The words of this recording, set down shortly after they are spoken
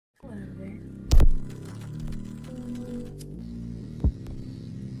Queen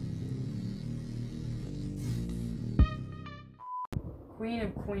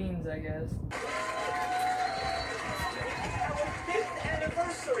of Queens, I guess. Our 5th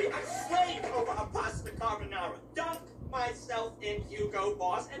anniversary! I slaved over a pasta carbonara. Dunked myself in Hugo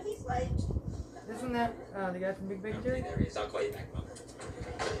Boss, and he's late. Isn't that the guy from Big Bang Theory? There he is. I'll call you back, Mom.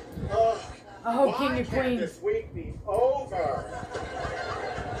 Oh, King of Queens. Why can't this week be over?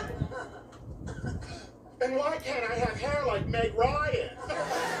 And why can't I have hair like Meg Ryan?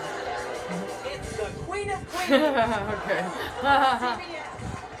 It's the Queen of Queens! Okay.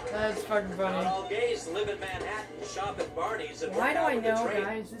 That's fucking funny. Not all gays live in Manhattan, shop at Barney's, and Why do I know, trade.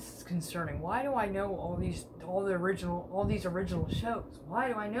 guys? This is concerning. Why do I know all these original shows? Why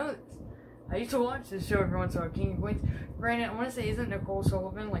do I know this? I used to watch this show every once in a while, King of Queens. Granted, I want to say, isn't Nicole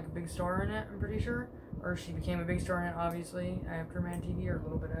Sullivan like a big star in it? I'm pretty sure, or she became a big star in it, obviously, after MADtv or a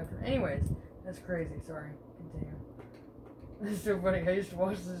little bit after. Anyways, that's crazy. Sorry. Continue. It's so funny. I used to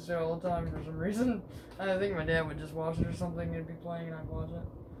watch this show all the time for some reason. I think my dad would just watch it or something. It'd be playing and I'd watch it.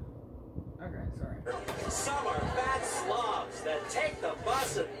 Okay, sorry. Some are fat slobs that take the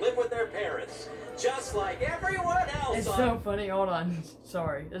bus and live with their parents, just like everyone else. It's so funny. Hold on.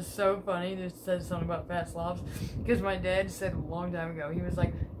 Sorry. It's so funny. It says something about fat slobs because my dad said a long time ago. He was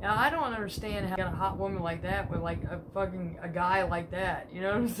like, "Now I don't understand how you got a hot woman like that with like a guy like that." You know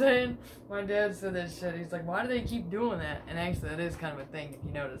what I'm saying? My dad said that shit. He's like, "Why do they keep doing that?" And actually, that is kind of a thing if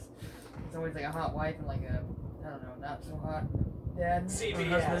you notice. It's always like a hot wife and like a, I don't know, not so hot dad or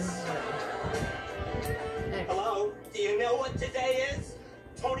husband. Anyway. Hello? Do you know what today is?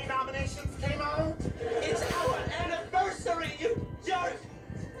 Tony nominations came out? It's our anniversary, you jerk!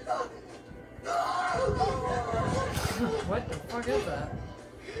 What the fuck is that?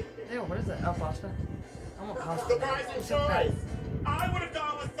 Ew, what is that? Oh, pasta? I want pasta. Surprising choice! I would have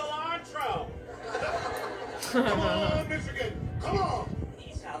gone with cilantro! Come on, Michigan! Come on!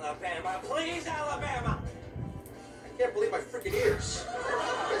 Please, Alabama! Please, Alabama! I can't believe my freaking ears. You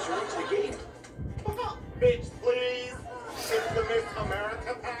guys are into the game. Bitch, please! It's the Miss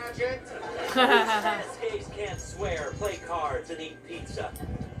America pageant! Who says gays can't swear, play cards, and eat pizza?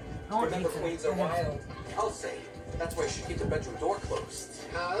 I want Remember, pizza. queens are wild. I'll say. That's why you should keep the bedroom door closed.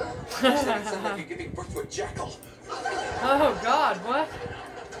 Huh? You sound like you're giving birth to a jackal. Oh God, what?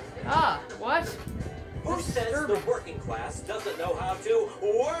 Ah, what? Who says the working class doesn't know how to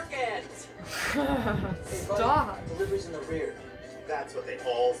work it? Stop. Delivery's in the rear. That's what they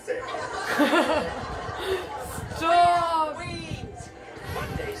all say. Stop. Queens!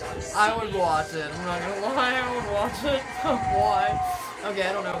 Mondays on CBS. I would watch it. I'm not gonna lie, I would watch it. Why? Okay,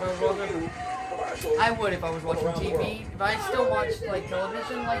 I don't know if I would watch it. I would if I was watching TV. If I still watched like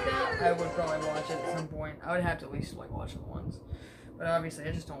television like that, I would probably watch it at some point. I would have to at least like watch it once. But obviously,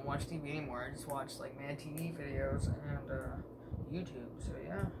 I just don't watch TV anymore. I just watch like MADtv videos and YouTube. So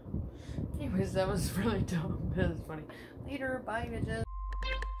yeah. Anyways, that was really dumb. But it's funny. Later, bye, bitches.